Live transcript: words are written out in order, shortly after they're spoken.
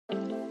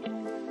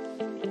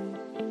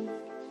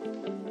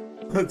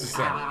Just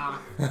saying.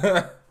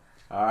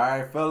 All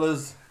right,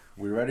 fellas,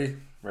 we ready?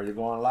 Ready to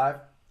go on live?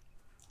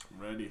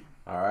 Ready.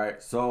 All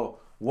right, so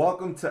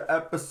welcome to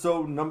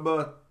episode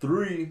number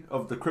 3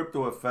 of the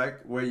Crypto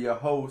Effect. We're your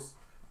hosts,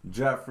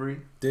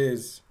 Jeffrey,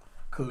 Diz.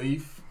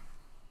 Khalif.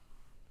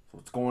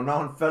 What's going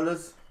on,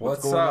 fellas?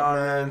 What's going up, on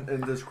man?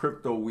 in this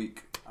crypto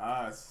week?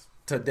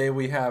 Today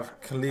we have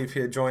Khalif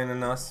here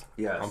joining us.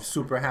 Yes. I'm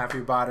super happy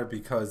about it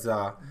because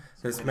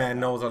this man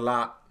knows a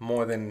lot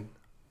more than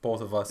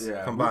both of us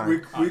combined. We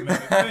call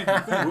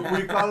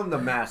him the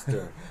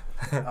master.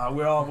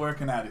 We're all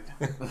working at it.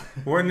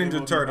 We're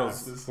Ninja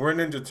Turtles. We're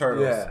Ninja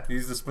Turtles. Yeah.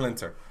 He's the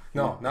Splinter.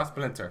 No, not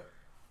Splinter.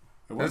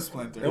 It was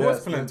Splinter. It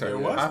was Splinter. It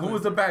was Who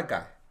was the bad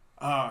guy?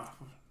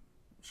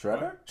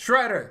 Shredder?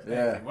 Shredder.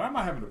 Yeah. Why am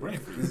I having a brain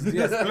freeze?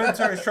 Yeah,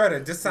 Splinter and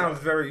Shredder. Just sounds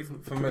very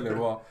familiar.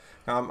 Well,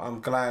 I'm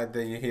glad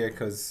that you're here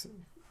because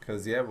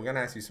we're gonna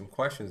ask you some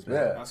questions, man.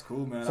 Yeah. That's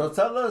cool, man. So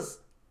tell us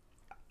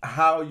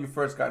how you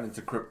first got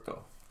into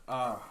crypto.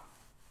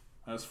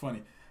 That's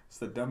funny. It's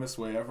the dumbest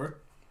way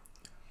ever.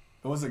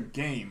 It was a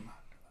game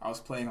I was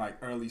playing like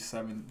early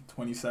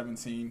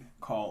 2017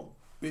 called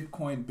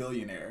Bitcoin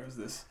Billionaire. It was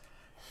this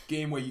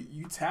game where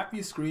you tap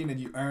your screen and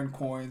you earn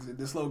coins. And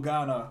this little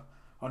guy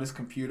on his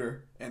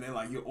computer, and then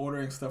like you're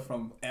ordering stuff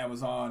from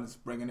Amazon, it's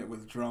bringing it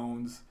with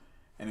drones,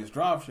 and it's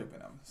drop shipping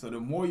them. So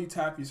the more you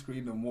tap your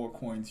screen, the more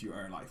coins you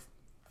earn, like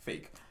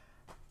fake.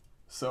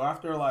 So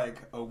after like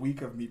a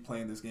week of me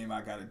playing this game,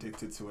 I got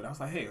addicted to it. I was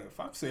like, hey, if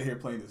I'm sitting here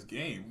playing this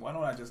game, why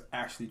don't I just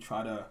actually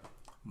try to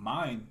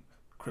mine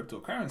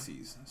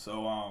cryptocurrencies?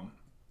 So I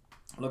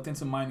looked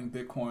into mining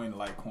Bitcoin,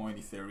 Litecoin,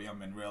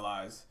 Ethereum, and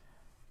realized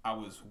I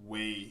was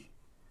way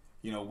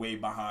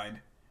behind,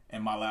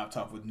 and my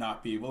laptop would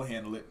not be able to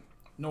handle it,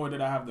 nor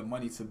did I have the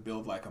money to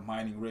build like a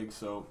mining rig.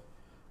 So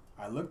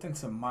I looked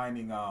into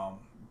mining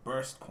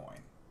Burst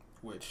Coin,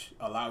 which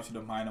allows you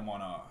to mine them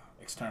on a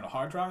external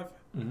hard drive.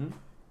 Mm-hmm.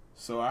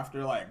 So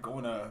after like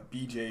going to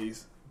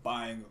BJ's,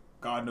 buying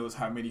God knows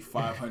how many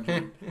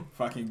 500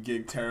 fucking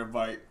gig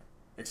terabyte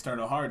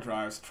external hard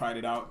drives, tried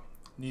it out.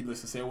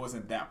 Needless to say, it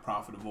wasn't that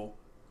profitable.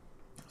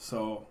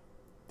 So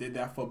did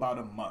that for about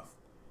a month.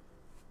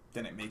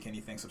 Didn't make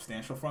anything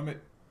substantial from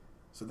it.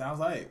 So then I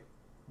was like,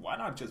 why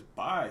not just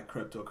buy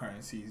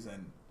cryptocurrencies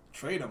and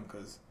trade them?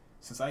 Because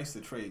since I used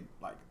to trade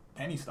like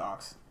penny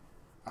stocks,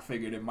 I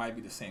figured it might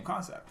be the same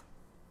concept.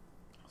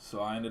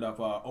 So I ended up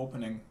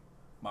opening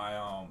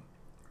my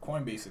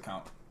Coinbase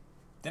account.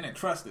 Didn't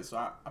trust it, so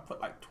I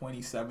put like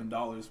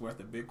 $27 worth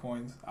of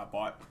Bitcoins I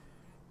bought.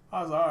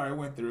 I was like, alright,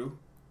 went through.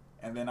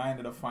 And then I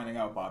ended up finding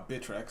out about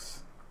Bittrex.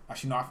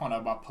 Actually, no, I found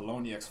out about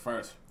Poloniex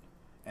first,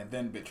 and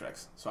then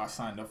Bittrex. So I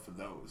signed up for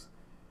those.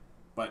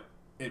 But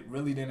it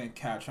really didn't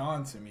catch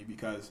on to me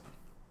because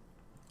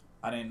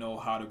I didn't know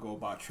how to go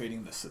about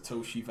trading the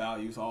Satoshi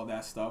values, all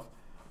that stuff.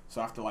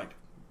 So after like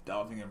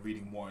delving and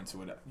reading more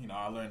into it,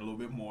 I learned a little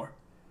bit more.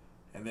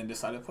 And then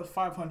decided to put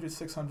 $500,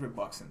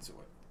 $600 into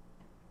it.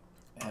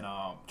 And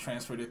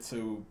transferred it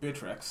to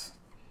Bittrex.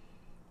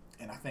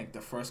 And I think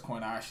the first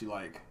coin I actually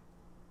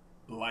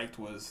liked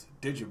was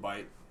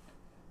Digibyte.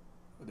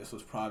 This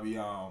was probably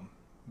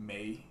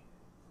May,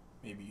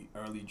 maybe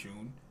early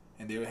June.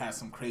 And they had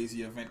some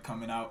crazy event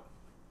coming out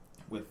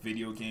with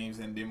video games,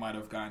 and they might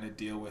have gotten a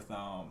deal with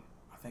I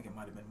think it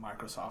might have been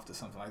Microsoft or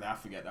something like that. I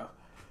forget now.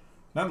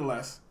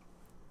 Nonetheless,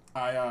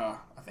 I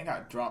think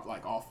I dropped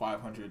like all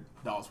 $500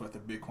 worth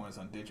of Bitcoins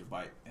on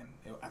Digibyte, and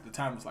at the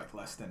time it was like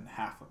less than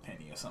half a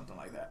penny or something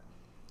like that.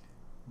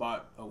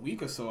 But a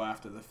week or so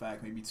after the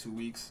fact, maybe 2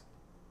 weeks,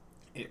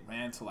 it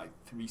ran to like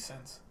 3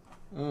 cents.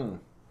 And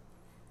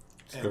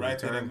right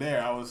then and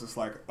there, I was just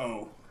like,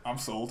 oh, I'm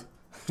sold.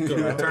 Good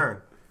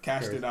return.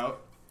 Cashed it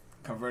out,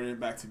 converted it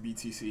back to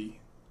BTC,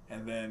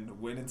 and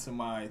then went into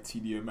my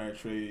TD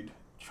Ameritrade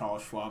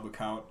Charles Schwab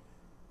account,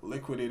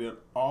 liquidated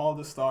all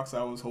the stocks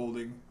I was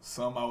holding.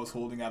 Some I was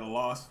holding at a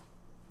loss.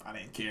 I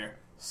didn't care.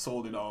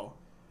 Sold it all.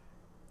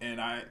 And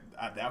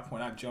at that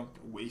point, I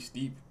jumped waist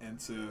deep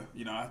into,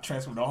 I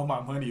transferred all my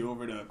money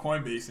over to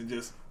Coinbase and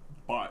just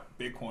bought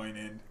Bitcoin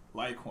and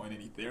Litecoin and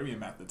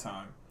Ethereum at the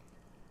time.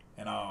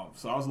 And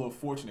so I was a little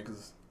fortunate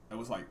because it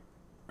was like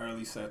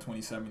early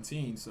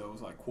 2017, so it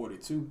was like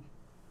Q2.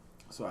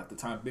 So at the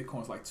time, Bitcoin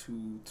was like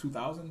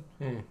 2,000.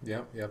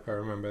 Yep, I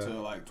remember that. To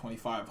like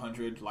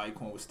 2,500.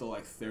 Litecoin was still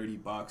like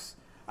 $30.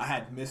 I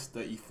had missed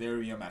the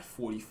Ethereum at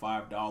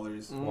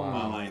 $45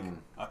 by like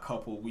a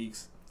couple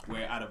weeks,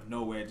 where out of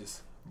nowhere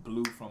just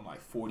blew from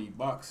like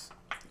 $40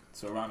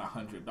 to around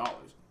 $100.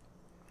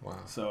 Wow.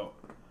 So,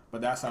 but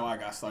that's how I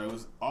got started. It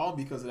was all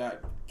because of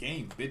that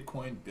game,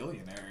 Bitcoin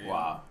Billionaire.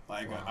 Wow.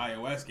 An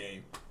iOS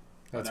game.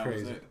 That's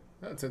crazy. Was it.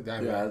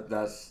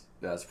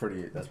 That's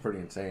pretty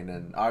insane.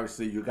 And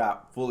obviously you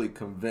got fully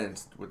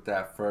convinced with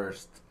that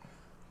first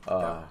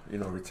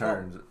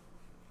returns.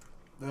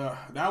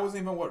 That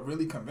wasn't even what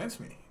really convinced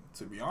me,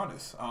 to be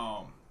honest.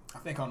 I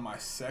think on my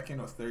second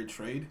or third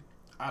trade,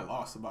 I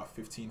lost about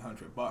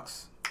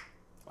 $1,500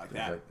 like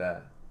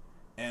that.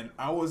 And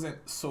I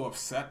wasn't so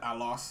upset I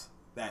lost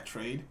that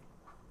trade.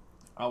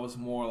 I was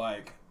more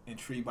like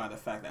intrigued by the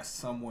fact that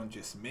someone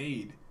just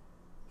made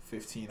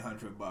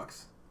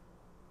 $1,500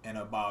 in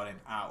about an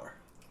hour.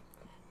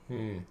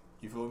 You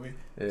feel me?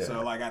 Yeah.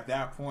 So like at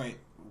that point,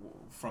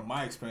 from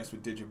my experience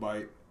with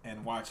Digibyte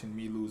and watching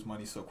me lose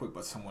money so quick,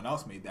 but someone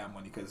else made that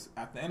money, because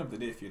at the end of the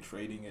day, if you're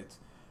trading,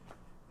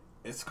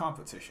 it's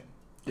competition.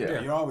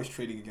 Yeah. You're always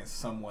trading against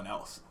someone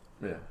else.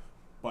 Yeah.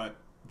 But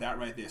that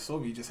right there,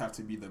 so you just have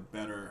to be the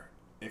better.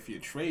 If you're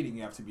trading,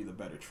 you have to be the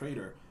better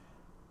trader.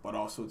 But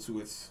also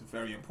too, it's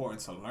very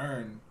important to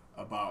learn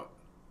about,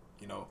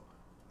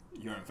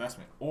 your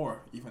investment,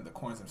 or even the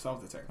coins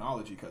themselves, the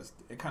technology, because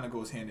it kind of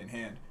goes hand in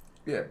hand.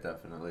 Yeah,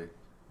 definitely,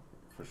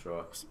 for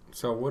sure.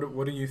 So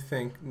what do you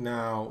think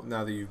now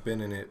that you've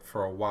been in it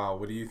for a while?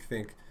 What do you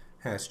think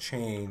has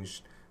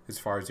changed as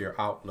far as your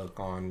outlook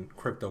on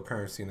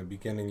cryptocurrency? In the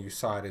beginning, you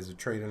saw it as a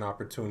trading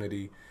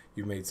opportunity.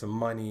 You made some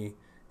money,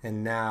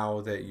 and now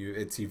that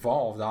it's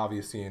evolved,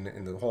 obviously,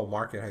 and the whole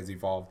market has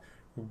evolved.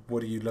 What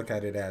do you look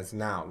at it as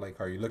now?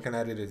 Like, are you looking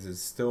at it as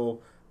it's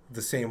still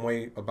the same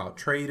way about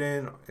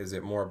trading? Is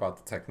it more about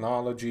the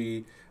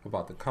technology,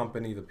 about the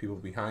company, the people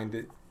behind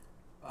it?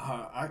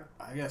 I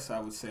guess I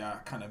would say I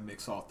kind of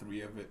mix all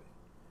three of it.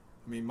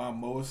 I mean, my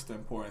most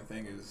important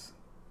thing is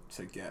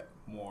to get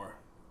more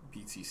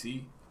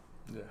BTC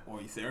or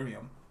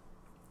Ethereum.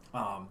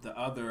 The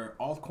other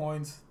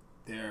altcoins,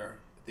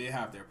 they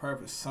have their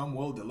purpose. Some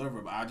will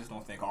deliver, but I just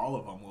don't think all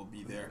of them will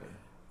be there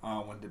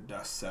when the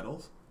dust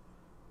settles.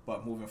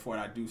 But moving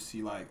forward, I do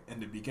see, like, in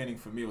the beginning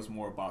for me, it was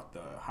more about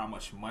how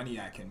much money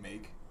I can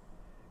make.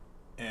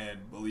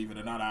 And believe it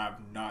or not,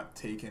 I've not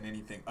taken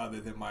anything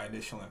other than my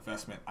initial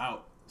investment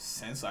out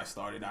since I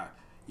started.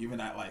 Even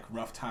at like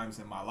rough times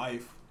in my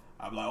life,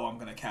 I'm like, I'm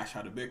gonna cash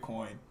out a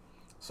Bitcoin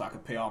so I can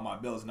pay all my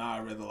bills. Now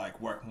I'd rather like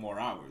work more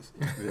hours.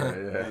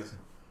 Because,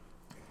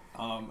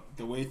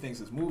 the way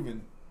things is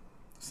moving,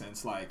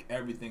 since like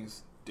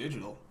everything's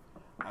digital.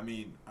 I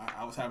mean,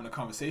 I was having a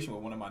conversation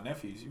with one of my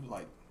nephews. He was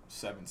like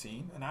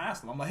 17, and I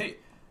asked him, I'm like, hey,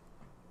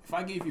 if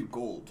I gave you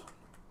gold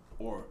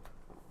or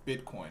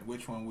Bitcoin,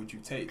 which one would you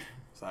take?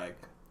 It's like,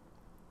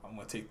 I'm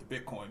gonna take the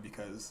Bitcoin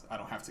because I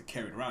don't have to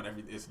carry it around.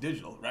 It's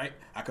digital, right?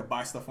 I could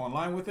buy stuff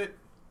online with it.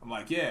 I'm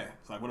like, yeah.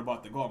 It's like, what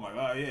about the gold? I'm like,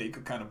 oh yeah, you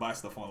could kind of buy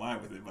stuff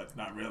online with it, but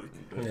not really.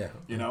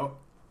 Yeah.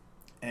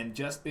 And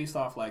just based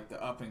off like the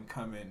up and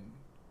coming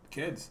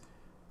kids,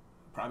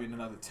 probably in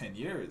another 10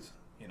 years,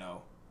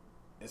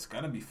 it's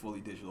gonna be fully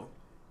digital.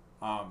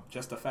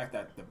 Just the fact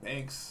that the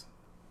banks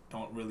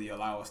don't really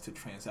allow us to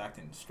transact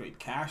in straight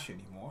cash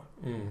anymore.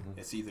 Mm-hmm.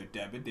 It's either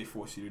debit, they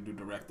force you to do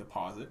direct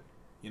deposit.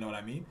 You know what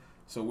I mean?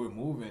 So we're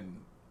moving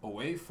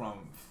away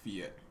from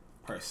fiat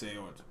per se,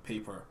 or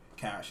paper,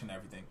 cash, and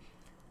everything.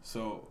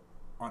 So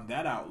on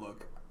that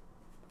outlook,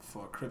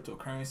 for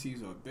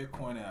cryptocurrencies or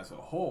Bitcoin as a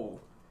whole,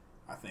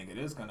 I think it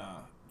is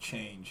gonna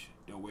change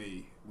the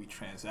way we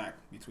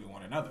transact between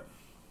one another.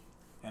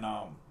 And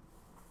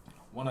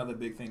one other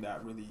big thing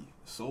that really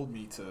sold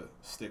me to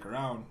stick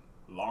around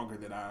longer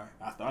than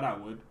I thought I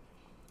would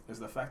is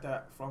the fact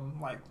that from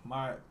like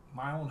my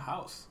own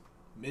house,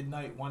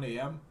 midnight, 1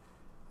 a.m.,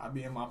 I'd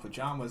be in my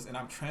pajamas and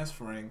I'm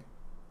transferring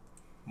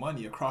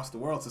money across the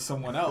world to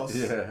someone else.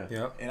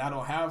 And I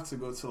don't have to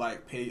go to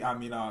like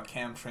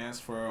Cam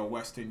Transfer or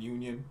Western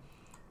Union,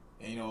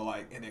 and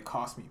and it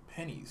costs me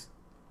pennies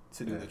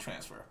to do the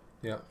transfer.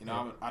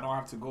 I don't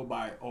have to go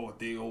by,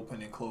 they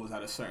open and close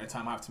at a certain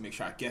time. I have to make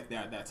sure I get there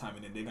at that time,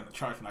 and then they're gonna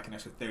charge me like an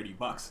extra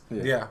 $30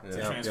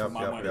 to transfer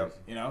my money.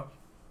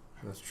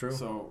 That's true.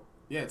 So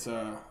it's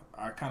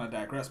I kind of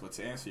digress, but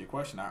to answer your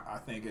question, I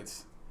think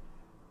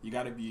you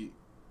got to be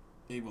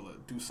able to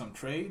do some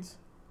trades,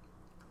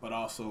 but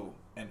also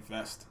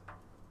invest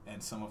in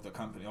some of the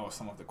company or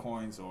some of the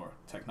coins or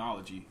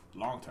technology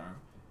long term,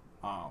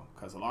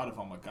 because a lot of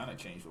them are gonna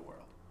change the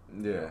world.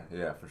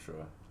 Yeah, for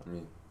sure. I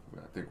mean,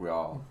 I think we're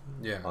all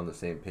on the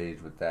same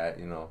page with that.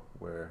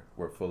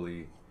 We're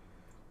fully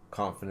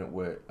confident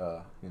with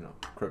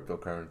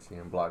cryptocurrency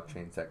and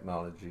blockchain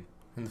technology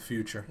in the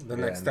future, the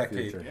next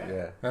decade.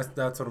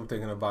 That's what I'm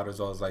thinking about as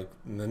well. Is like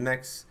in the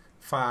next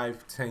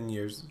 5-10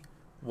 years,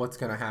 what's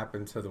going to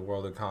happen to the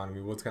world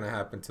economy? What's going to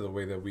happen to the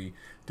way that we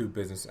do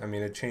business? I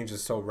mean, it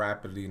changes so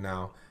rapidly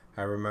now.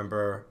 I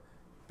remember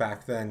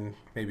back then,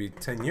 maybe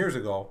 10 years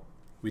ago,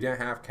 we didn't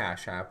have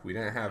Cash App. We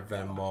didn't have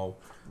Venmo.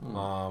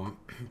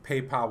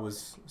 PayPal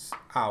was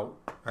out,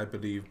 I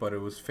believe, but it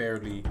was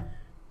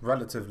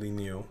relatively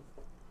new,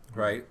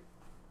 right?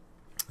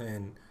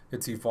 And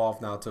it's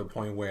evolved now to a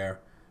point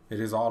where it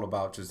is all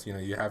about just,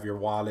 you have your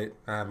wallet,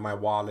 I have my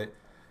wallet.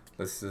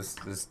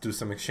 Let's do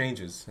some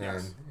exchanges,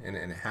 and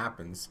it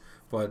happens.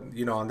 But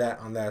on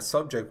that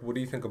subject, what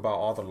do you think about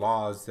all the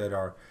laws that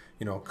are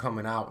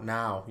coming out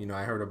now?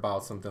 I heard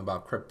about something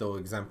about crypto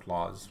exempt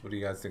laws. What do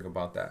you guys think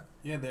about that?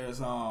 Yeah, there's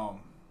I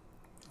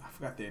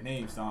forgot their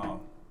names.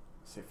 Let's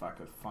see if I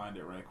could find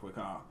it right quick.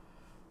 I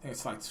think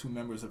it's like 2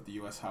 members of the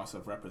U.S. House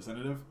of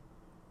Representatives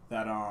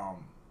that are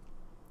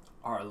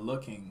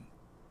looking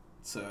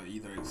to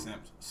either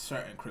exempt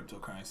certain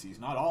cryptocurrencies,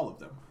 not all of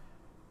them,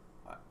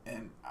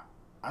 and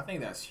I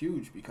think that's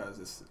huge because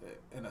it's,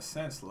 in a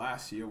sense,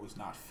 last year was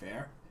not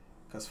fair,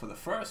 because for the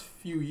first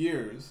few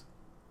years,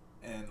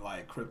 in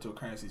like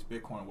cryptocurrencies,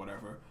 Bitcoin,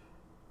 whatever,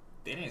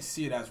 they didn't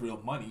see it as real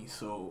money,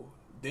 so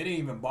they didn't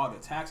even bother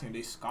taxing you.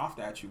 They scoffed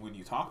at you when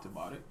you talked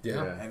about it.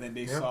 And then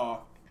they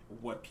saw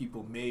what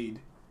people made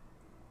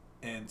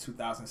in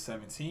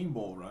 2017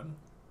 bull run.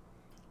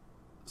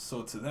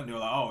 So to them, they were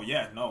like, oh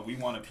yeah, no, we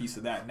want a piece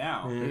of that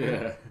now.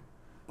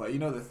 But you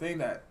know, the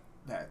thing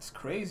that's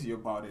crazy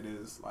about it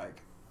is,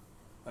 like,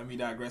 let me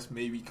digress,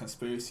 maybe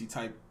conspiracy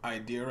type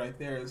idea right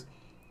there is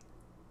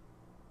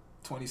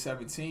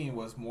 2017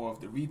 was more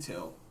of the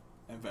retail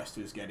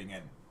investors getting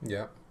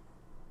in.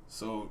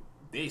 So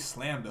they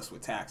slammed us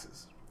with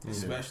taxes,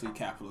 especially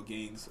capital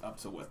gains up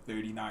to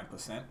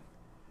 39%.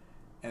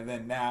 And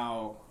then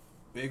now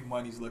big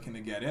money's looking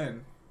to get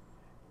in,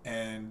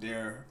 and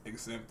they're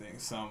exempting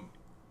some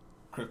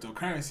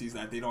cryptocurrencies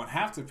that they don't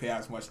have to pay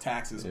as much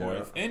taxes or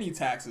if any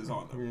taxes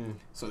on them.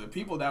 So the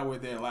people that were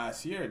there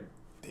last year,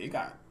 they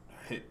got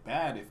hit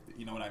bad, if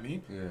you know what I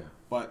mean.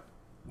 But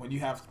when you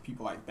have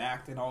people like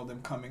Backed and all of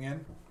them coming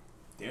in,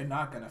 they're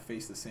not going to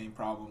face the same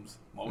problems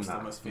most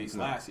of us faced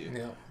last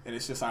year. And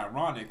it's just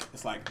ironic.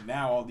 It's like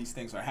now all these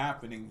things are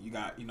happening. You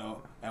got, you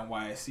know,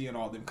 NYSE and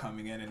all them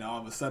coming in, and all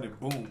of a sudden,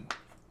 boom,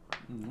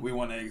 we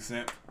want to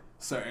exempt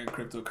certain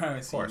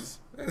cryptocurrencies. Of course.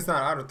 It's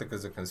not, I don't think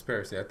it's a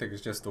conspiracy. I think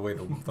it's just the way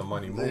the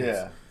money moves.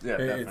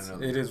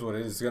 Definitely. It is what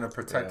it is. It's going to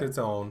protect its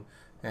own,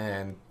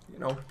 and, you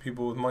know,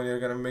 people with money are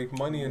going to make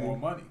money. More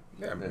money.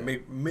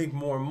 Make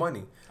more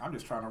money. I'm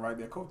just trying to ride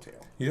their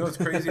coattail. You know what's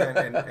crazy?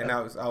 and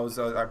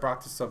I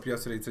brought this up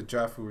yesterday to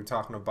Jeff. We were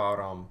talking about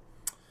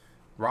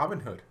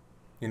Robinhood.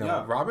 You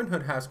know,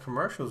 Robinhood has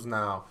commercials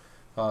now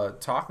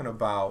talking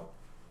about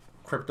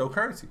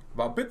cryptocurrency,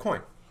 about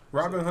Bitcoin.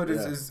 Robinhood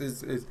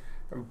is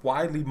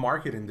widely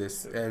marketing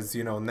this as,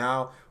 you know,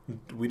 now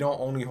we don't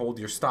only hold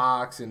your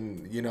stocks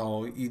and, you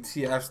know,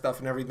 ETF stuff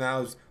and everything.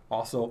 Now it's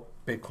also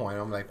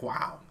Bitcoin. I'm like,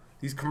 wow,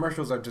 these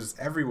commercials are just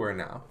everywhere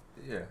now.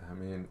 Yeah,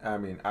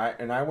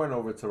 I went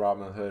over to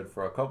Robinhood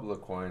for a couple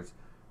of coins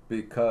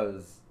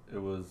because it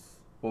was,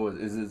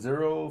 is it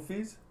zero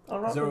fees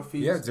on Robinhood? Zero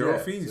fees. Yeah, zero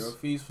fees. Zero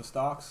fees for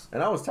stocks.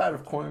 And I was tired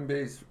of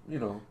Coinbase, you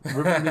know,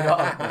 ripping me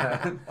off,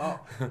 man.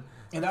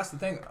 And that's the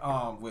thing,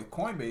 with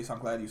Coinbase, I'm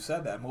glad you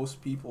said that.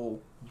 Most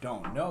people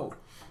don't know.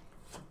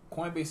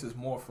 Coinbase is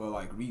more for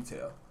like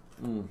retail.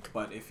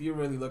 But if you're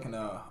really looking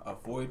to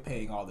avoid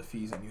paying all the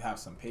fees and you have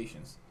some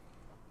patience,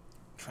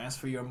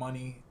 transfer your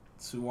money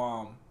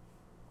to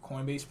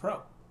Coinbase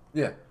Pro.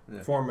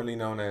 Formerly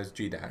known as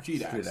GDAX.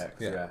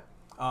 GDAX.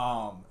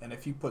 And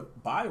if you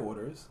put buy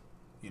orders,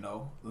 you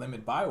know,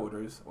 limit buy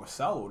orders or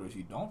sell orders,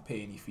 you don't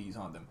pay any fees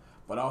on them.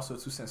 But also,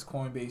 too, since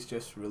Coinbase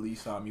just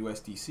released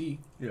USDC,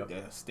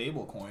 the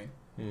stable coin,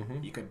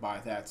 you could buy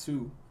that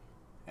too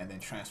and then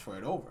transfer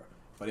it over.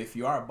 But if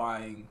you are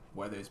buying,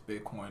 whether it's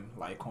Bitcoin,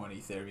 Litecoin,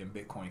 Ethereum,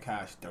 Bitcoin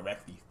Cash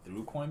directly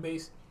through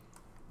Coinbase,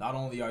 not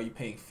only are you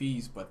paying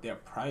fees, but their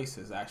price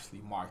is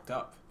actually marked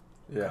up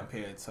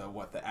compared to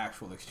what the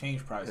actual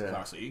exchange prices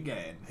are. So you're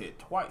getting hit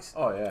twice.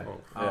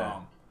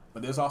 But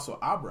there's also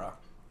Abra.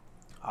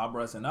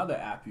 Abra is another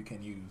app you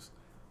can use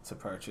to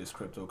purchase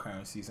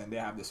cryptocurrencies, and they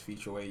have this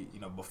feature where, you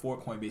know,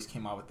 before Coinbase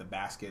came out with the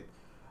basket,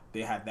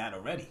 they had that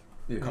already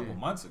a couple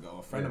months ago.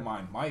 A friend of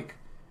mine, Mike,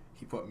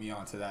 he put me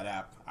onto that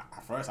app.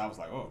 At first, I was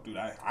like, "Oh, dude,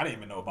 I didn't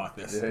even know about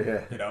this,"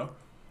 you know.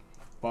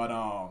 But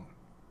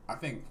I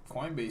think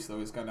Coinbase though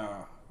is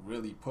gonna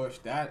really push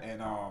that,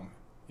 and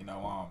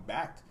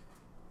Backed,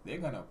 they're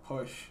gonna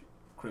push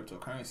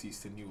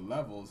cryptocurrencies to new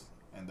levels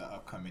in the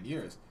upcoming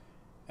years.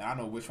 And I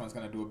don't know which one's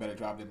gonna do a better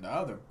job than the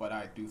other, but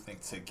I do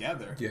think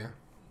together,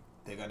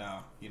 they're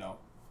gonna, you know,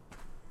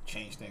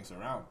 change things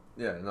around.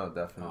 Yeah, no,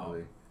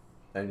 definitely.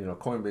 And you know,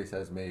 Coinbase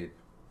has made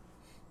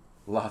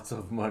lots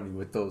of money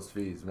with those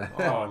fees, man.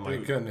 Oh my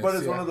goodness! But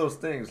it's one of those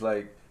things,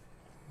 like,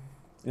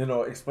 you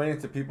know, explaining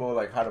to people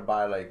like how to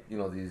buy, like, you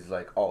know, these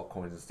like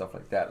altcoins and stuff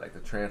like that, like the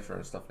transfer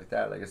and stuff like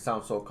that. Like, it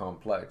sounds so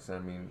complex. I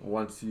mean,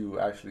 once you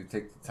actually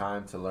take the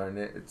time to learn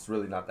it, it's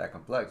really not that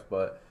complex.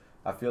 But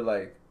I feel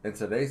like in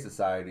today's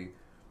society,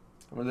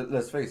 I mean,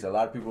 let's face it, a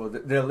lot of people,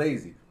 they're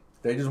lazy.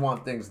 They just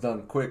want things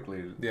done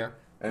quickly.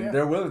 And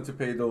they're willing to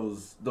pay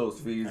those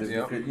fees.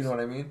 You know what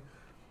I mean?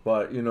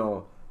 But, you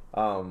know,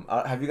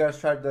 have you guys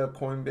tried the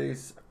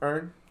Coinbase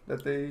Earn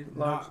that they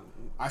launched?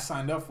 I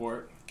signed up for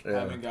it. I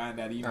haven't gotten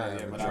that email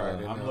yet, but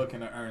I'm looking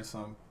to earn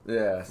some.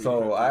 Yeah,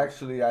 so I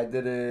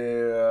did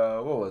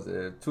it, what was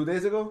it, 2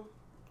 days ago?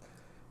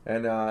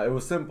 And it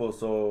was simple.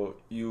 So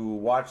you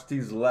watch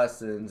these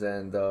lessons,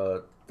 and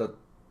the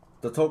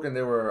token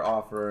they were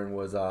offering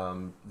was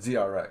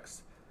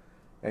ZRX.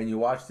 And you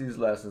watch these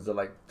lessons. They're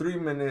like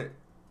 3-minute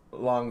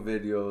long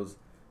videos,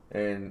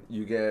 and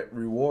you get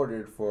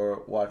rewarded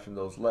for watching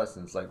those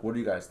lessons. Like, what do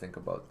you guys think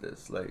about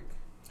this? Like,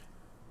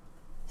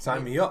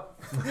 sign me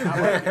up.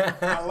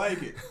 I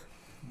like it,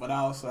 but I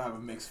also have a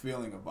mixed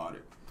feeling about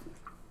it,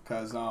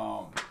 because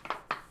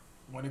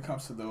when it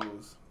comes to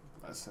those,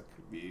 let's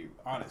be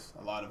honest,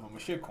 a lot of them are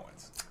shit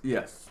coins.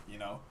 Yes. You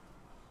know,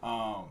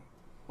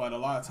 but a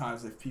lot of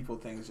times, if people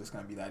think it's just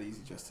gonna be that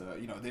easy, just to,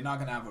 you know, they're not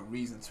gonna have a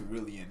reason to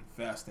really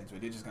invest into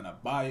it. They're just gonna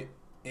buy it,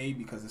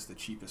 because it's the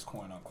cheapest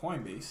coin on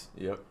Coinbase.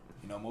 Yep.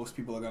 You know, most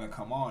people are gonna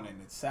come on,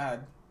 and it's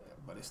sad,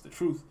 but it's the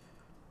truth.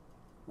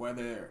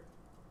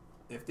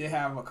 If they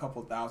have a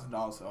couple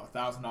 $1,000 or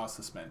 $1,000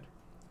 to spend,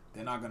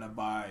 they're not gonna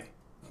buy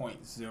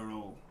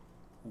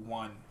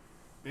 0.01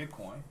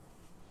 Bitcoin,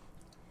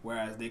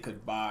 whereas they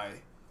could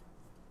buy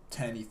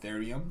 10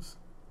 Ethereums,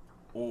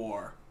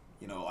 or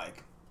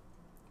like,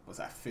 what's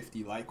that,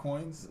 50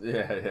 Litecoins?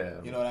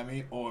 Yeah. You know what I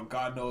mean? Or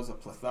God knows, a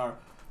plethora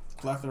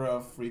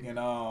of freaking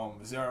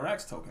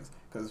 0x tokens.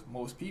 Because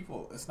most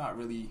people, it's not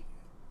really,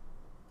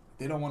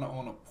 they don't want to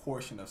own a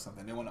portion of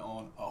something. They want to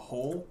own a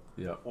whole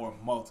or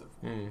multiple.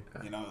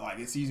 You know, like,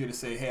 it's easier to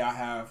say, hey, I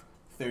have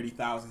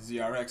 30,000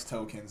 ZRX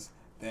tokens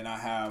than I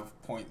have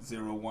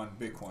 0.01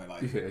 Bitcoin.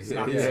 Like,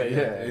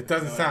 it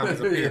doesn't sound as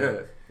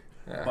appealing.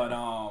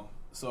 But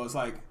so it's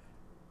like,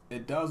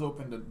 it does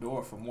open the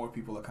door for more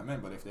people to come in,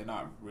 but if they're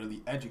not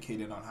really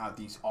educated on how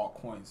these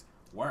altcoins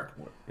work,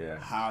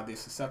 how they're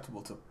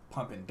susceptible to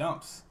pump and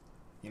dumps,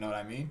 you know what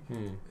I mean?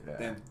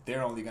 Then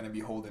they're only going to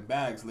be holding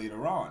bags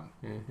later on.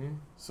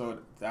 So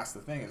that's the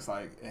thing. It's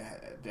like,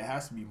 there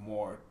has to be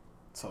more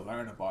to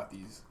learn about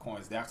these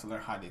coins. They have to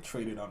learn how they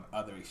trade it on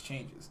other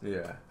exchanges.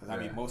 Because I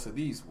mean, most of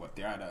these,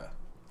 they're at a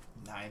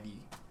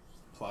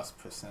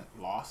 90+%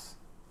 loss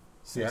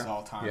since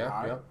all-time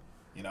high.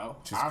 You know,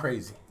 which is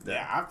crazy.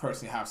 Yeah, I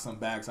personally have some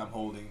bags I'm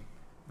holding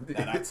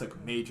that I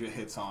took major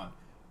hits on,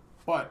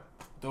 but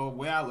the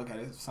way I look at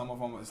it, some of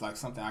them is like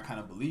something I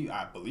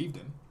believed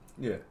in.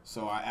 Yeah.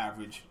 So I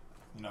average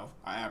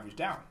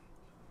down.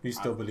 You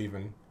still believe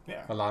in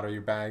a lot of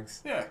your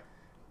bags? Yeah.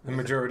 The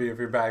majority of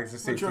your bags are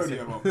safe. Majority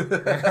of them. Some of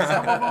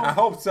them. I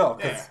hope so,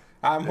 because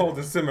I'm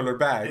holding similar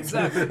bags.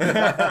 Exactly.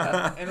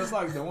 And it's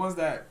like the ones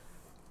that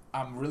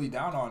I'm really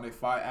down on,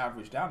 if I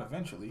average down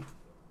eventually.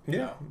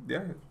 It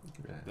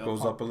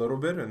goes up a little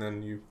bit, and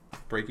then you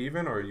break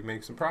even, or you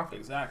make some profit.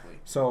 Exactly.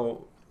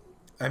 So,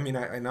 I mean,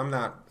 I'm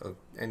not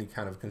any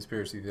kind of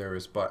conspiracy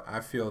theorist, but I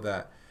feel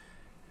that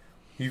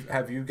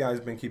have you guys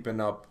been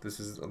keeping up? This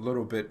is a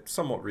little bit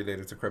somewhat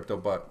related to crypto,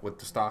 but with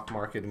the stock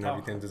market and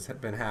everything that's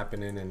been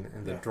happening,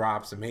 and the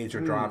drops, the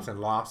major drops and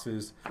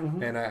losses,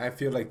 and I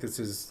feel like this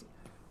is,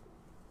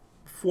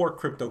 for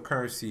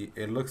cryptocurrency,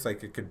 it looks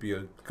like it could be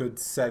a good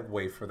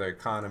segue for the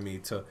economy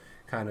to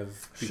kind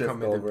of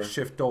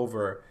shift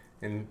over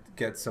and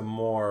get some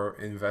more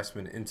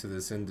investment into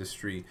this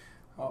industry.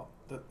 Oh,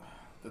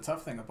 the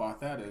tough thing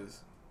about that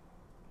is,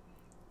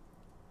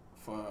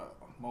 for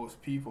most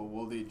people,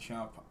 will they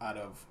jump out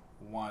of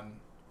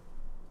one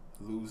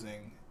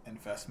losing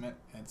investment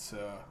into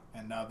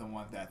another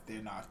one that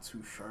they're not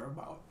too sure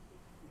about?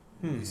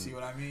 You see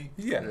what I mean?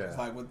 Yeah. It's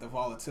like with the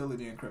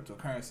volatility in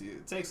cryptocurrency,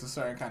 it takes a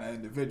certain kind of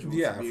individual to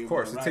be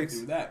able to ride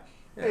through that.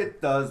 It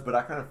does, but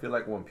I kind of feel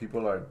like when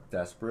people are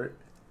desperate,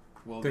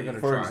 they're going to try.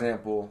 For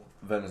example,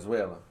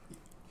 Venezuela.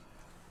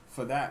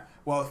 For that,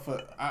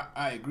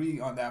 I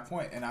agree on that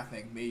point, and I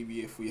think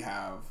maybe if we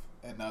have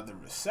another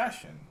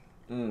recession,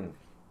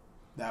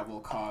 that will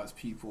cause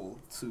people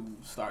to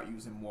start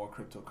using more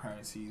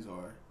cryptocurrencies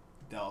or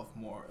delve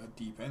more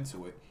deep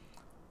into it.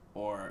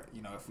 Or,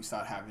 if we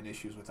start having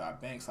issues with our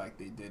banks like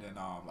they did in,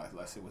 like,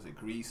 let's say, was it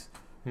Greece,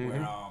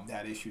 where they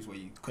had issues where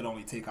you could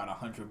only take out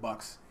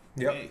 $100 a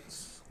day.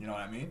 You know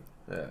what I mean?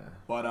 Yeah.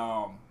 But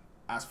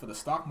as for the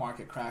stock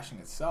market crashing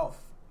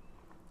itself,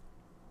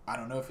 I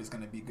don't know if it's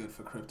going to be good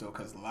for crypto,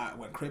 because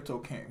when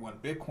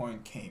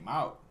Bitcoin came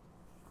out,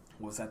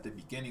 was at the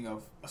beginning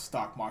of a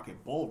stock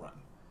market bull run.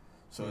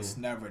 So it's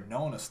never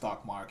known a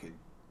stock market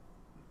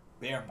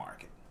bear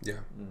market.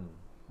 Yeah.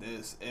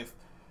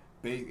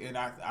 And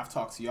I've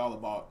talked to y'all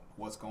about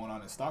what's going on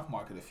in the stock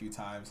market a few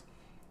times.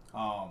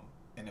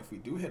 And if we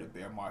do hit a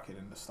bear market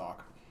in the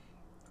stock,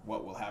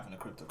 what will happen to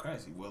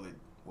cryptocurrency? Will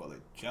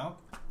it jump?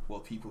 Will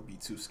people be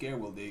too scared?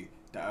 Will they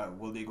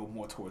go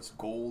more towards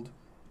gold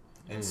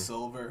and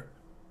silver?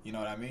 You know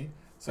what I mean?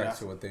 So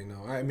that's what they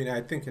know. I mean,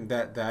 I think in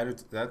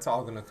that's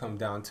all going to come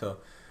down to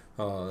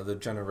the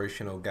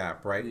generational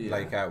gap, right? Yeah.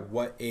 Like, at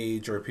what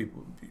age are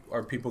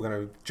people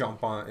going to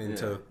jump on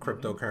into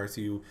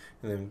cryptocurrency,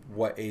 and then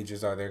what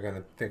ages are they going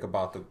to think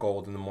about the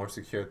gold and the more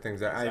secure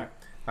things? Exactly.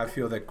 I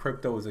feel that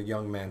crypto is a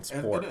young man's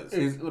sport. It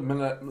is.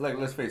 Like,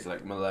 let's face it,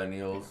 like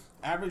millennials.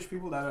 Average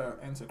people that are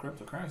into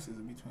cryptocurrencies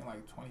are between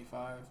like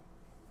 25,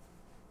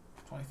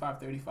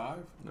 35.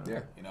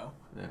 Yeah. You know?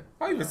 Yeah.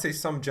 I even say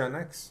some Gen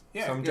X.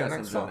 Yeah. Some Gen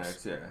X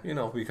folks. Yeah. You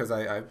know, because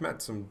I've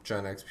met some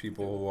Gen X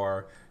people who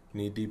are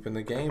knee deep in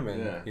the game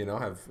and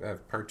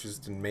have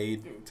purchased and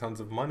made tons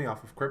of money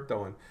off of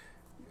crypto,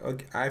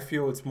 and I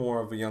feel it's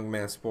more of a young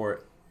man's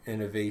sport,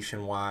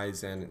 innovation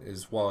wise, and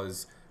as well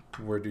as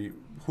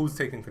who's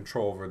taking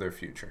control over their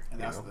future.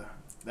 And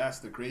that's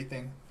the great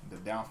thing. The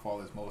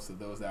downfall is most of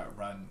those that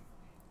run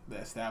the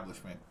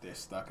establishment, they're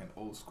stuck in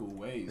old school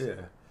ways.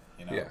 Yeah.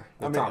 You know? Yeah.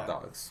 The top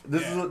dogs.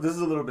 This is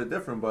a little bit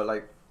different, but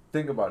like,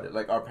 think about it.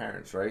 Like, our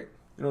parents, right?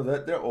 You know,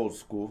 they're old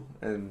school,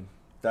 and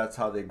that's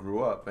how they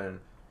grew up, and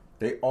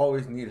they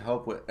always need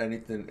help with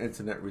anything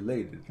internet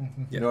related.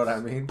 You know what I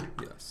mean?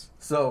 Yes.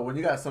 So when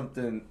you got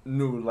something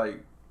new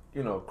like,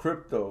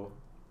 crypto,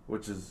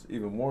 which is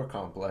even more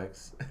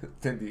complex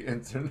than the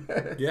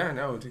internet. Yeah,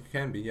 no, it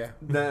can be, yeah.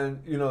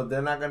 Then, you know,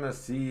 they're not going to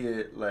see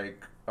it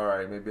like, all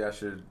right, maybe I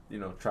should, you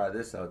know, try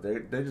this out. They're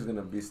just going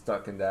to be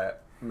stuck in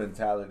that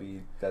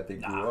mentality that they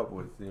grew up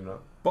with, you know.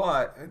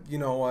 But, you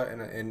know what,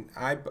 and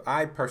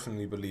I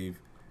personally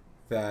believe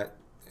that,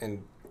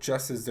 and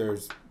just as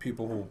there's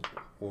people who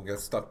will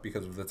get stuck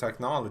because of the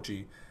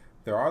technology,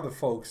 there are the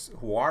folks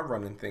who are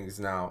running things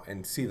now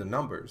and see the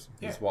numbers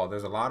as well.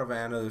 There's a lot of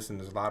analysts and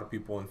there's a lot of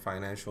people in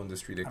financial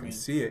industry that can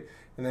see it.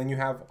 And then you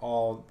have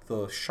all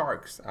the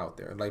sharks out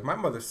there. Like my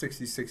mother's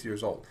 66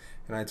 years old,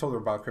 and I told her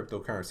about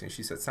cryptocurrency, and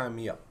she said, "Sign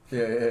me up.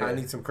 I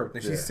need some crypto."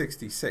 And she's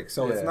 66,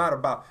 so it's not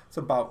about. It's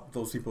about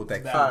those people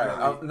that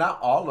can.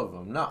 Not all of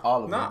them. Not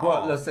all of them.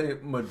 But let's say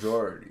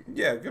majority.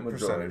 Yeah, good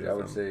percentage. I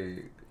would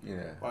say.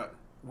 Yeah. But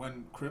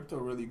when crypto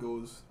really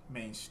goes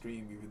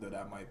mainstream, even though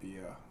that might be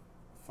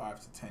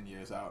 5 to 10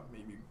 years out,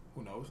 maybe,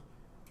 who knows,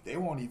 they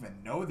won't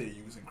even know they're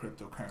using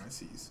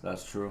cryptocurrencies.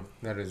 That's true.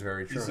 That is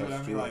very true. You see what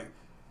I mean? Like,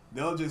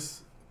 there'll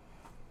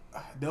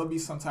be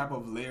some type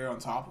of layer on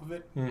top of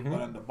it,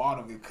 but on the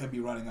bottom it could be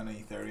running on an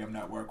Ethereum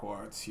network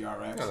or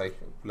TRX. Yeah,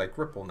 like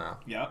Ripple now.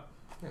 Yeah.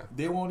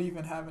 They won't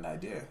even have an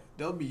idea.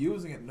 They'll be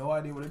using it, no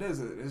idea what it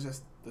is. It's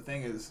just, the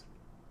thing is,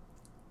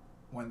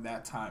 when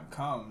that time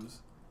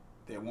comes,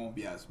 there won't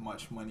be as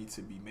much money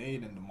to be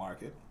made in the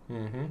market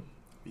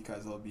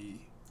because it'll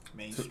be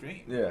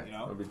mainstream. You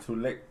know, it'll be too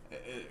late.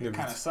 It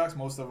kind of sucks.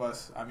 Most of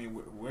us, I mean,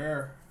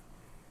 we're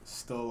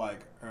still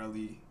like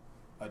early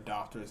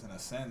adopters in a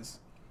sense.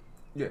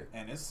 Yeah.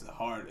 And it's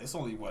hard. It's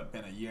only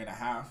been a year and a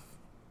half,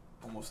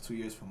 almost 2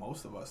 years for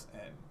most of us,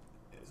 and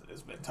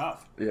it's been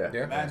tough. Yeah.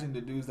 Imagine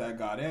the dudes that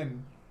got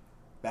in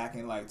back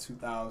in like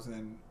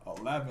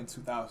 2011,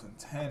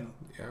 2010,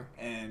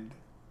 and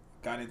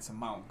got into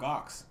Mt.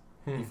 Gox.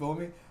 You feel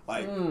me?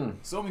 Like,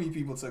 so many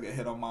people took a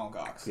hit on Mt.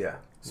 Gox. Yeah.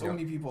 So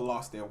many people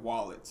lost their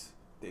wallets,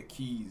 their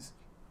keys,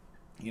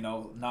 you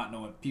know, not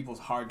knowing, people's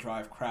hard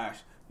drive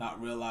crashed,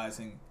 not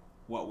realizing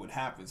what would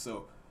happen.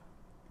 So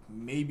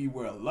maybe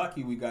we're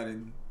lucky we got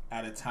in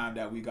at a time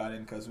that we got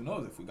in, because who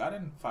knows, if we got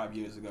in 5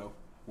 years ago,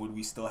 would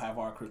we still have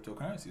our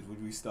cryptocurrencies?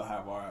 Would we still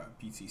have our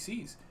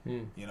BTCs?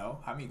 You know,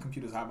 how many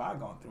computers have I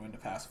gone through in the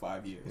past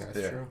 5 years?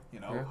 That's true.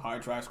 You know,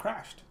 hard drives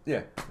crashed.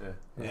 Yeah.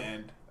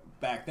 And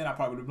back then I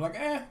probably would have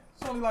been like,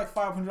 it's only like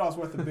 $500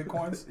 worth of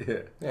Bitcoins.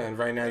 Yeah, and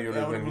right now you're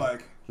living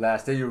like,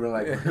 last day you were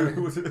like,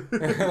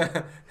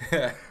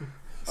 yeah.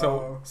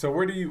 So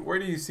where do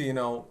you see, you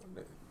know,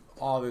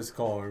 all this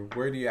going?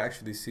 Where do you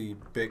actually see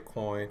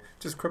Bitcoin,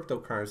 just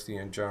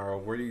cryptocurrency in general?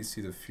 Where do you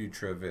see the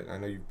future of it? I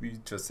know you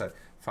just said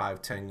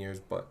 5-10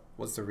 years, but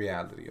what's the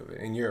reality of it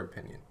in your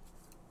opinion?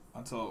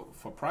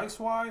 For price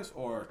wise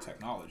or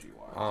technology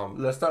wise?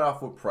 Let's start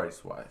off with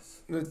price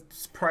wise.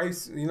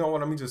 Price, you know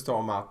what? Let me just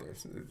throw them out there.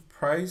 So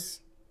price,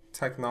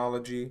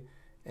 technology,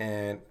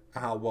 and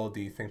how well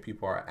do you think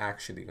people are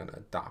actually going to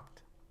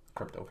adopt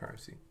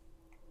cryptocurrency?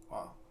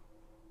 Wow.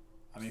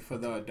 I mean, for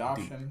the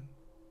adoption,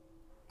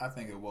 I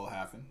think it will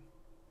happen.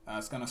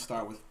 It's going to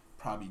start with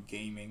probably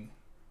gaming.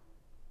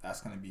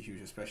 That's going to be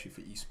huge, especially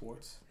for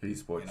esports.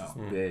 Esports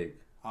is big.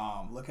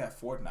 Look at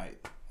Fortnite.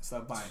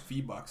 Instead of buying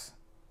V-Bucks,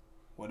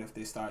 what if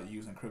they start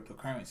using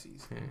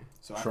cryptocurrencies?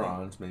 So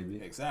Trons,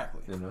 maybe.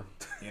 Exactly. You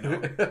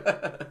know.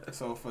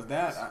 So for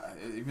that,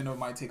 even though it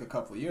might take a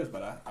couple of years,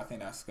 but I think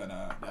that's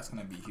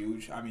gonna be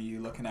huge. I mean,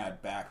 you're looking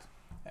at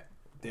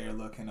they're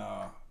looking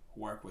to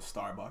work with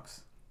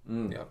Starbucks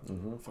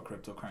for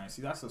cryptocurrency.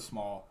 That's a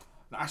small.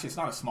 Actually, it's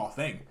not a small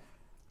thing.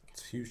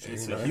 It's huge.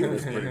 It's a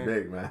huge thing. Pretty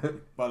big,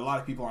 man. But a lot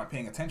of people aren't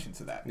paying attention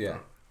to that. Yeah.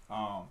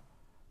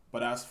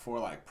 But as for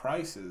like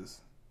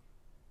prices,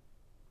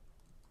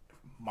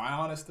 my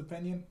honest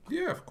opinion,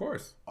 yeah, of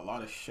course, a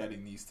lot of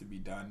shedding needs to be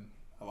done,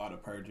 a lot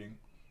of purging.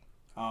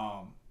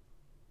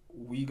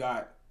 We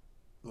got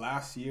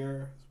last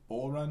year's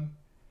bull run,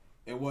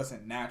 it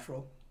wasn't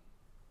natural.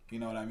 You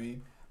know what I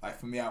mean? Like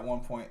for me, at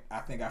one point, I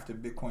think after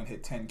Bitcoin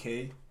hit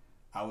 10K,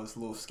 I was a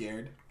little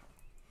scared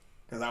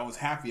because I was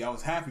happy. I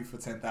was happy for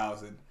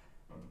 10,000.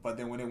 But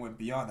then when it went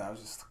beyond that, I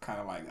was just kind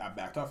of like, I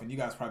backed off. And you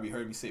guys probably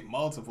heard me say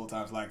multiple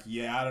times, like,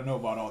 yeah, I don't know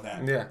about all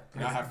that. Yeah.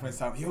 And I have friends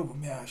tell me, yo, but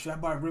man, should I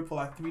buy Ripple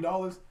like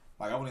 $3?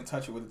 Like, I wouldn't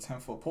touch it with a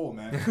 10-foot pole,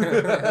 man. You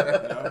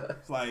know?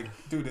 It's like,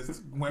 dude,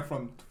 this went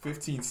from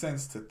 15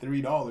 cents to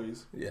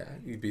 $3. Yeah,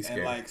 you'd be scared.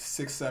 In like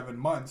 6-7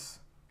 months.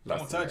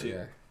 Don't touch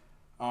it.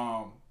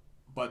 Yeah.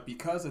 But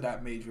because of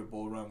that major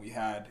bull run we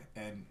had,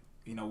 and,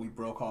 you know, we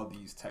broke all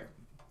these tech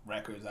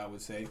records, I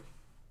would say,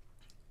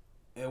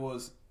 it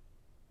was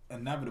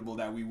inevitable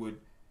that we would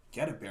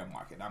get a bear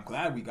market. And I'm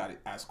glad we got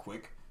it as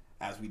quick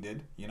as we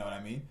did. You know what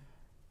I mean?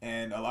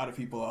 And a lot of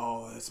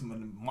people, it's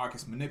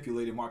market's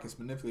manipulated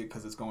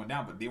because it's going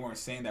down. But they weren't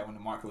saying that when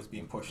the market was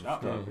being pushed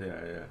up.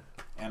 Yeah.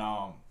 And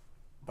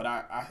but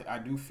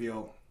I do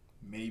feel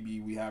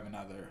maybe we have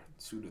another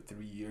 2 to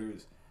 3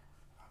 years,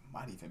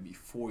 might even be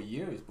 4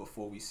 years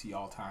before we see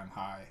all time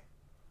high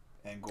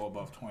and go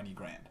above 20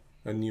 grand.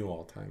 A new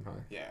all time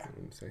high. Yeah. I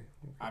wouldn't say.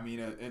 Okay. I mean,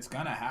 it's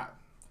gonna happen.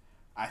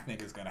 I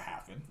think it's gonna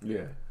happen.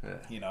 Yeah.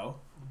 You know,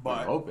 but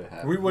I hope it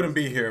happens. We wouldn't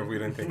be here if we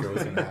didn't think it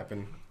was gonna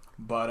happen.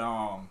 But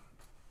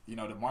you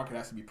know, the market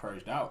has to be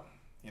purged out.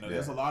 You know,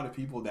 there's a lot of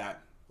people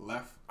that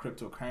left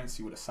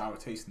cryptocurrency with a sour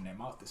taste in their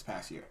mouth this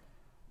past year.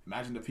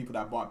 Imagine the people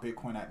that bought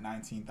Bitcoin at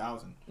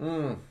 19,000,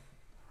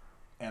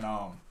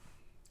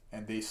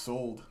 and they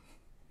sold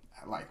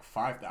at like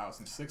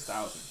 5,000,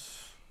 6,000.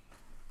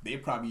 They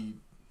probably,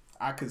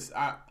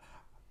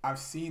 I've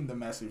seen the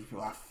message.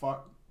 People, I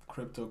fuck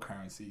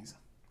cryptocurrencies.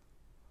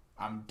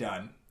 I'm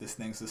done. This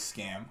thing's a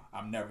scam.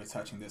 I'm never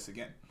touching this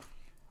again.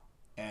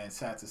 And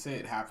sad to say,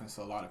 it happens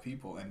to a lot of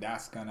people, and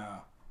that's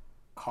gonna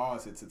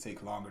cause it to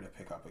take longer to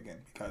pick up again.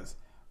 Because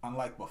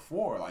unlike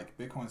before, like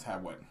Bitcoin's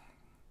had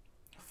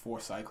 4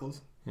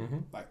 cycles,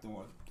 like the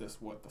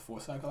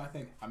 4th cycle, I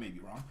think. I may be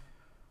wrong,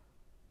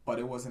 but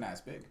it wasn't as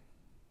big,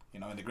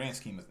 you know, in the grand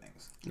scheme of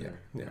things.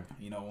 Yeah.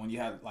 You know, when you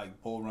had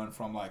like bull run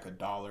from like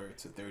 $1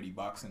 to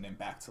 $30 and then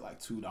back to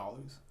like $2,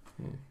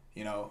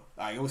 you know,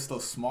 like it was still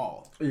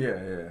small.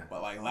 Yeah.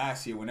 But like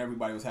last year, when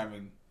everybody was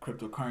having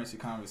cryptocurrency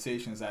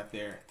conversations at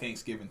their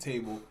Thanksgiving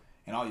table,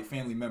 and all your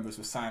family members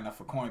were signing up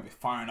for Coinbase,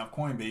 firing up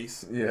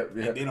Coinbase,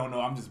 and they don't know,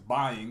 I'm just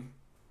buying,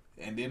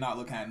 and they're not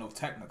looking at no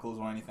technicals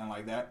or anything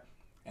like that.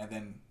 And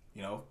then,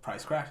 you know,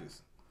 price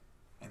crashes.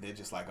 And they're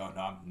just like, oh,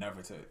 no, I'm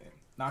never to...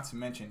 Not to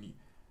mention,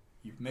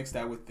 you mix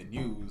that with the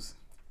news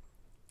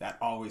that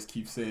always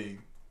keeps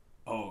saying,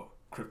 oh,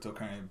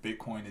 cryptocurrency,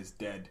 Bitcoin is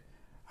dead.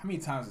 How many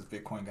times is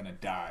Bitcoin going to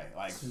die?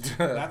 Like,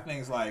 that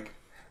thing's like...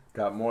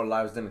 Got more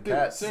lives than a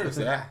cat.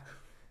 Seriously.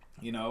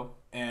 You know,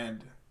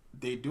 and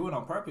they do it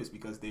on purpose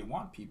because they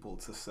want people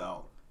to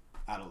sell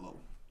at a low.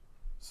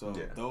 So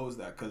those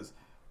that... Because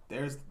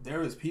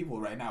there is people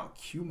right now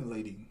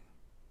accumulating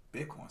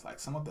Bitcoins. Like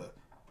some of the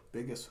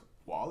biggest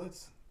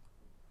wallets,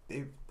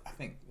 I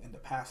think in the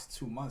past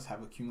 2 months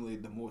have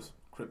accumulated the most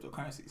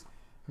cryptocurrencies.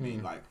 I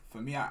mean, like for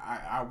me,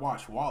 I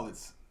watch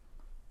wallets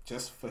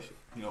just for,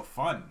 you know,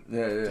 fun.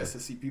 Just to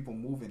see people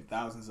moving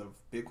thousands of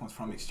Bitcoins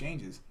from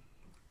exchanges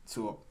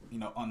to a, you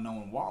know,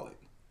 unknown wallet.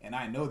 And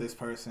I know this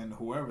person,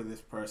 whoever this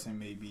person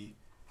may be,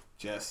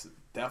 just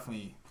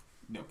definitely,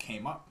 you know,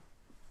 came up.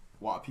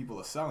 While people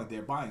are selling,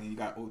 they're buying. And you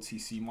got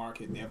OTC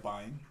market, they're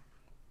buying.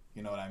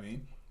 You know what I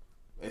mean?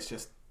 It's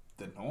just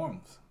the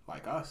norms,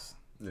 like us.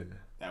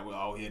 That we're,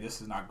 oh yeah,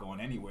 this is not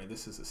going anywhere.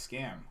 This is a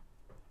scam.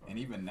 And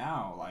even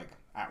now, like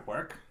at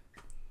work,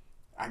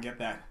 I get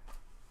that.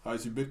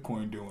 How's your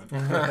Bitcoin doing?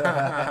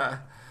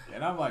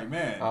 And I'm like,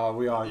 man. Oh,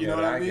 we all get it.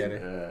 I get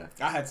it.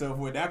 I had to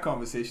avoid that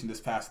conversation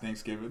this past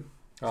Thanksgiving.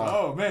 So,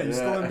 oh man, you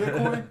still in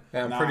Bitcoin?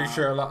 I'm pretty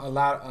sure a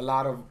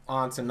lot of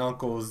aunts and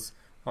uncles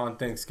on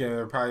Thanksgiving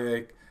are probably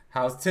like,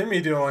 how's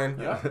Timmy doing?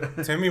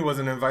 Timmy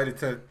wasn't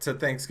invited to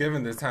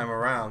Thanksgiving this time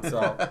around.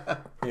 So,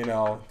 you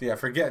know,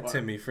 forget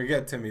Timmy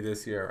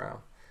this year around.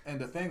 And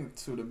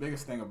the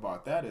biggest thing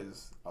about that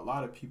is a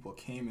lot of people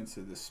came into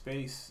this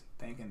space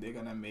thinking they're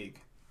going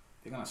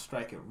to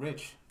strike it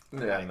rich.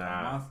 A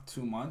month,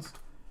 2 months.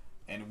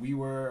 And we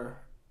were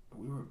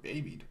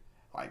babied.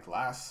 Like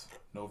last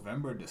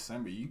November,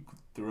 December, you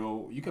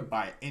could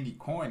buy any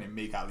coin and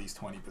make at least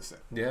 20%.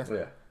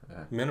 Yeah.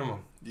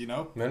 Minimum. You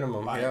know?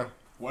 Minimum, like,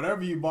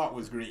 whatever you bought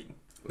was green.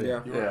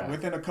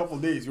 Within a couple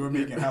of days, you were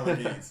making hella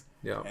gains.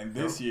 And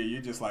this year,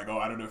 you're just like, oh,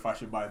 I don't know if I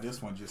should buy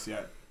this one just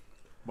yet.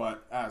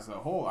 But as a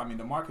whole, I mean,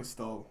 the market's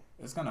still,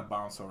 it's going to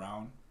bounce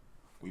around.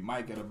 We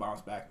might get a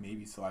bounce back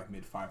maybe to like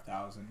mid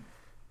 5,000,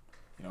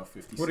 you know,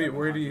 50.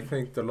 Where do you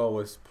think the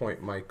lowest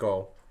point might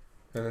go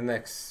in the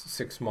next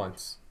 6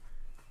 months?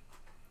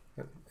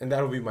 And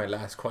that'll be my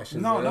last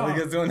question. No,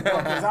 because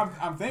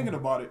I'm thinking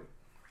about it.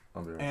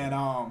 And,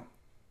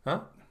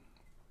 huh?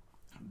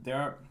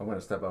 I'm going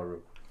to step out real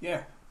quick.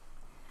 Yeah.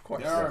 Of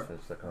course.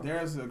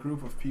 There's a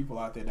group of people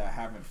out there that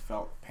haven't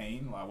felt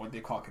pain, like what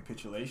they call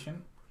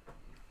capitulation.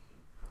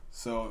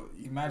 So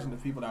imagine the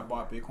people that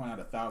bought Bitcoin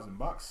at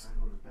 $1,000.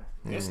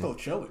 They're still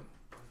chilling.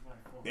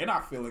 They're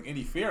not feeling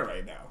any fear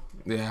right now.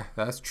 Yeah,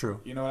 that's true.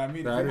 You know what I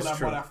mean? The people that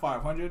bought at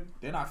 500,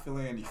 they're not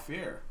feeling any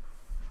fear.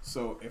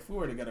 So if we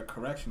were to get a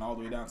correction all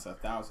the way down to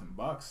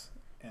 $1,000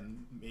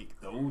 and make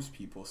those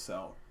people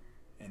sell,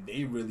 and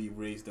they really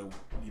raise the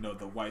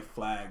white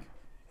flag,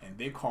 and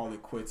they call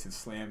it quits and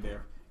slam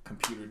their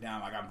computer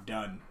down like I'm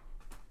done,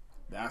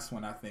 that's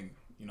when I think,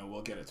 you know,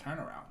 we'll get a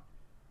turnaround.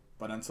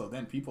 But until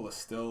then, people are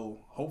still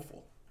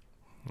hopeful,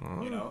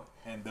 you know,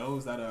 and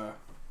those that are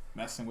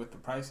messing with the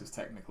prices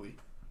technically,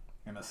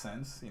 in a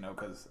sense, you know,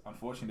 because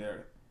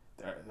unfortunately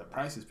the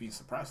price is being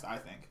suppressed, I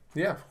think.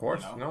 Yeah, of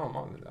course. You know? No, I'm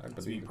on that.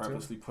 It's being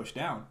purposely pushed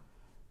down.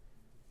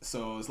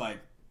 So it's like,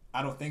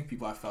 I don't think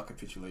people have felt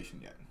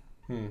capitulation yet.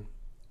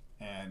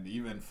 And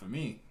even for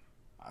me,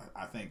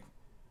 I think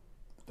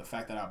the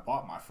fact that I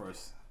bought my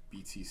first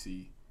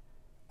BTC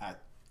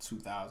at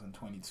 2,000,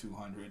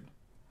 2,200,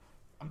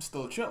 I'm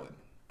still chilling.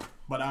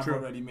 But I've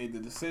already made the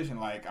decision,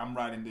 like, I'm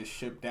riding this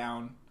ship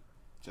down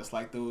just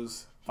like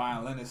those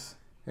violinists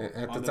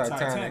at the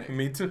Titanic.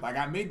 Me too. Like,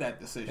 I made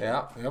that decision.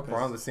 Yep,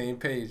 we're on the same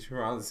page.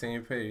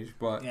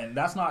 But and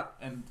that's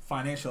not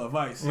financial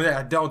advice.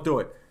 Yeah, don't do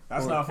it.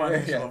 That's not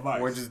financial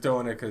advice. We're just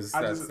doing it because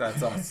that's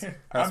us. That's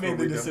I made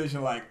the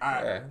decision. Like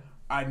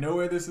I know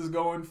where this is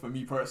going for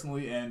me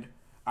personally, and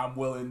I'm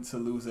willing to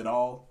lose it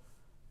all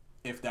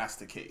if that's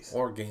the case.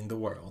 Or gain the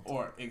world.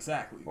 Or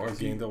exactly. Or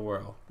gain the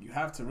world. You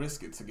have to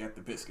risk it to get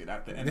the biscuit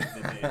at the end of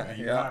the day. Man.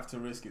 You have to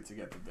risk it to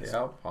get the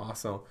biscuit. Yep.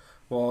 Awesome.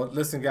 Well,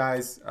 listen,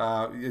 guys.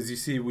 As you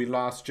see, we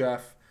lost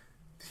Jeff.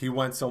 He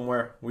went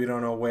somewhere. We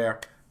don't know where.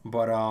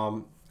 But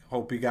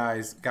hope you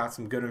guys got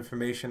some good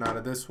information out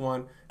of this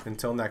one.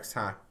 Until next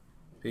time.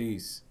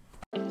 Peace.